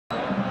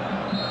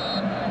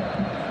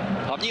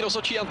Hlavní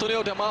rozhodčí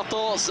Antonio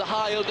D'Amato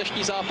zahájil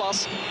dnešní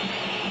zápas.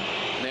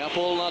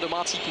 Neapol na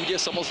domácí půdě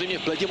samozřejmě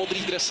v bledě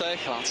modrých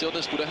dresech. Lazio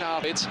dnes bude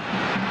hrát víc.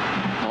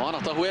 No a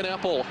natahuje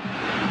Neapol.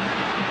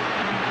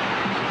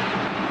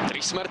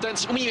 Dries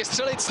Mertens umí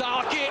vystřelit z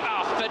dálky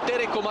a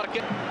Federico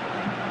Marquez.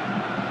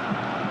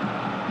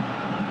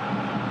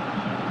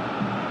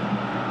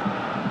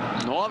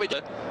 No a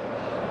vidíte.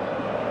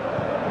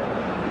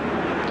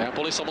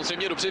 Neapoli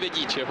samozřejmě dobře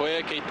vědí, čeho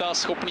je Keita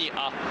schopný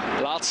a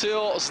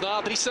Lazio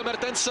zná Driese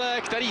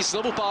Mertense, který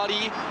znovu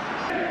pálí.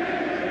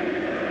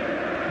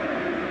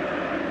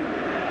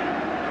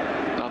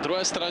 Na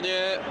druhé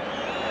straně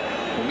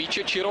u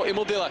míče Ciro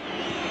Immobile.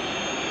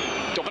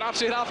 Dobrá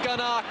přihrávka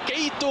na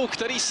Keitu,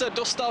 který se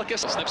dostal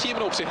s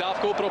nepříjemnou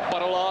přihrávkou pro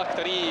Parola,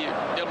 který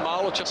měl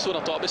málo času na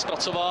to, aby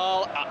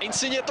zpracoval, a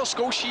Insigne to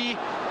zkouší.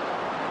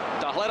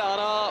 Tahle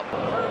rána,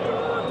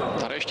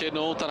 tady ještě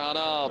jednou ta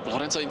rána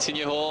Lorenza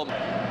Insigneho.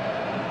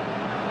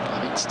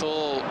 Navíc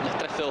to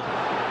netrefil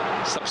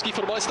srbský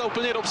fotbalista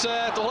úplně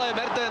dobře. Tohle je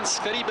Mertens,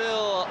 který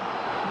byl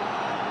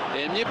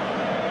jemně...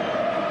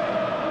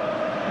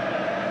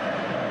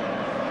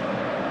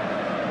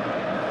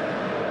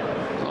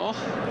 No.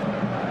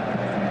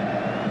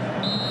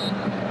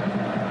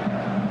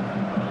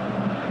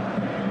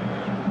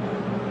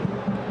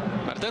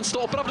 Mertens to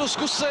opravdu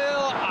zkusil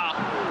a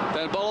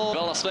ten balón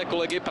dal na své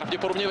kolegy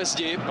pravděpodobně ve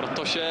zdi,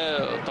 protože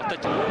ta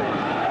teď...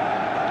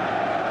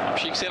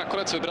 Napšík si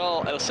nakonec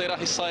vybral Elseira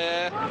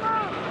Hisaje.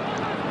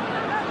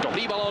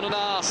 Dobrý balón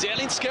na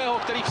Zielinského,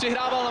 který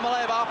přihrával na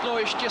malé vápno,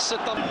 ještě se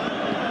tam...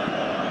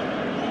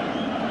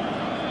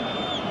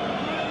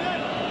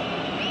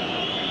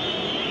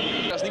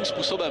 Výrazným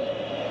způsobem.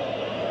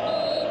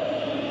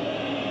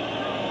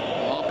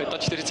 No,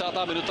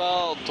 45. minuta,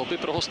 to by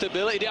pro hosty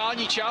byl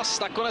ideální čas,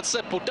 nakonec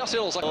se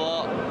podařilo.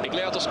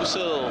 Iglia to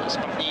zkusil z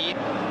první.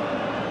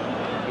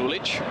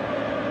 Lulič.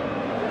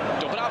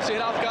 Dobrá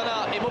přihrávka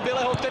na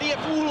Immobileho, který je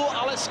v úhlu,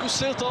 ale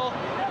zkusil to.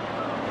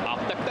 A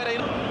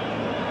Peperin.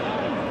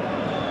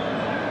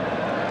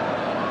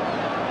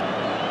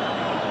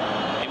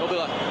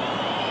 Immobile.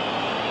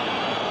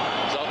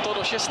 Vzal to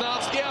do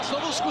 16 a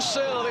znovu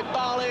zkusil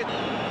vypálit.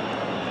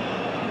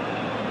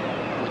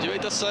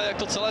 Podívejte se, jak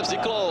to celé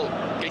vzniklo.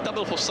 Keita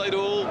byl v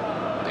offsideu,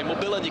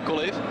 Immobile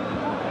nikoliv.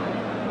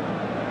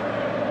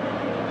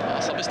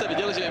 A sami jste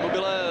viděli, že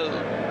Immobile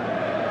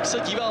se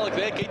díval,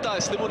 kde je Keita,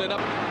 jestli mu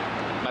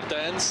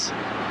Mertens.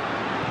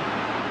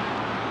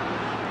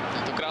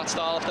 Tentokrát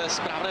stál v té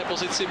správné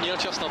pozici, měl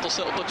čas na to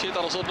se otočit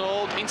a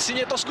rozhodnout.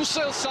 Insigne to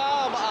zkusil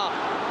sám a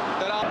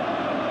teda...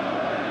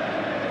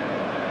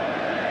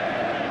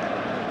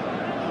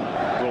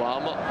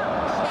 Gulam.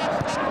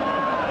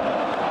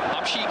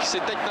 Hamšík si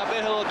teď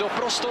naběhl do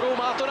prostoru,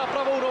 má to na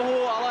pravou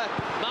nohu, ale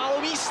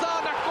málo místa.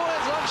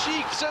 Nakonec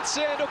Hamšík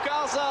přeci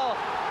dokázal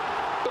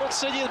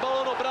procedit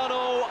balón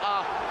obranou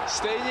a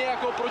stejně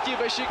jako proti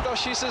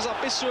Bešiktaši se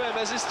zapisuje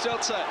mezi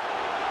střelce.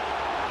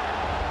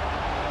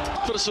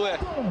 Potvrzuje,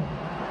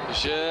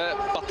 že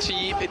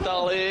patří v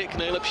Itálii k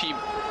nejlepším.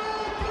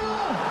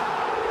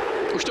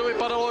 Už to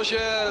vypadalo, že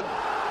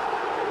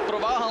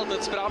prováhal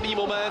ten správný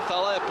moment,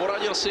 ale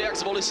poradil si jak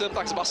s Volisem,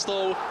 tak s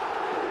Bastou.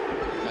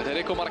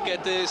 Federico Marquez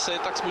se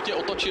tak smutně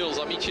otočil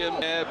za míčem,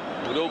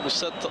 budou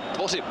muset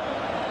tvořit.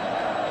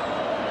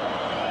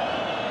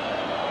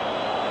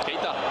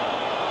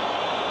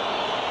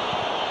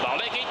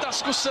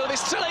 Zkusil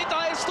vystřelit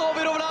a je z toho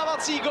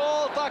vyrovnávací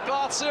gól, tak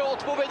Lazio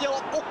odpověděl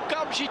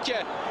okamžitě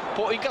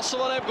po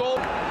inkasovaném gólu.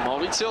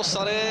 Mauricio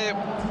Sarri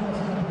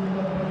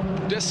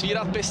bude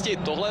svírat pěsti,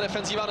 tohle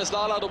defenzíva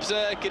nezvládla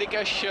dobře,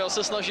 Kirikeš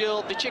se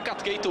snažil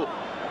vyčekat Keitu.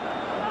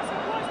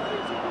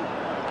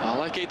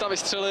 Ale Keita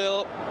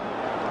vystřelil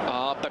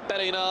a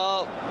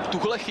Peperina v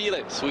tuhle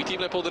chvíli svůj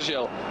tým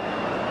nepodržel.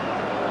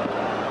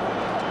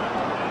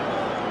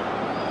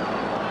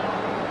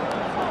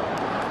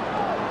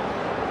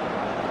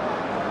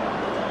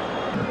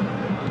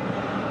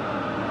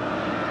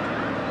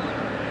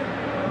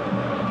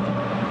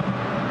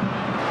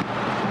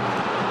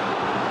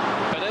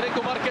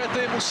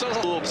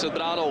 Musel před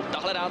bránou.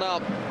 Tahle rána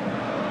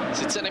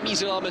sice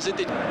nemířila mezi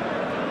ty...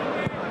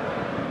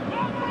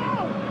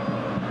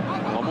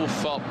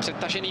 Homův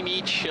přetažený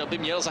míč by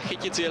měl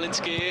zachytit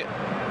Zielinský.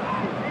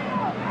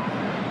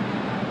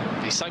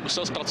 Hisaj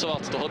musel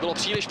zpracovat. Tohle bylo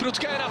příliš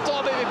prudké na to,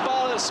 aby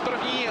vypálil z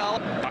první, ale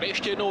tady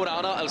ještě jednou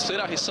rána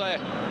Elseira Hisaje.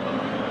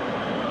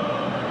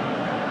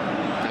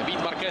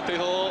 Nebýt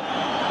Marquetyho,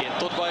 je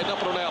to 2-1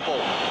 pro Neapol.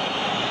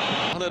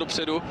 Hned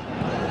dopředu.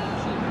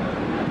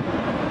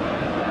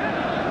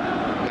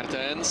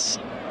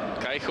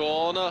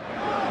 Kajchon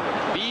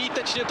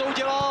výtečně to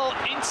udělal,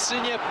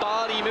 Insigne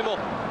pálí mimo.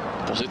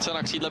 Pozice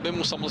na křídle by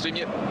mu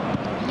samozřejmě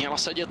měla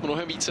sedět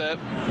mnohem více.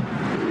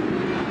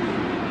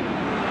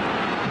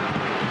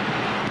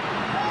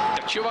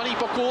 Trčovaný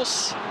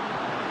pokus.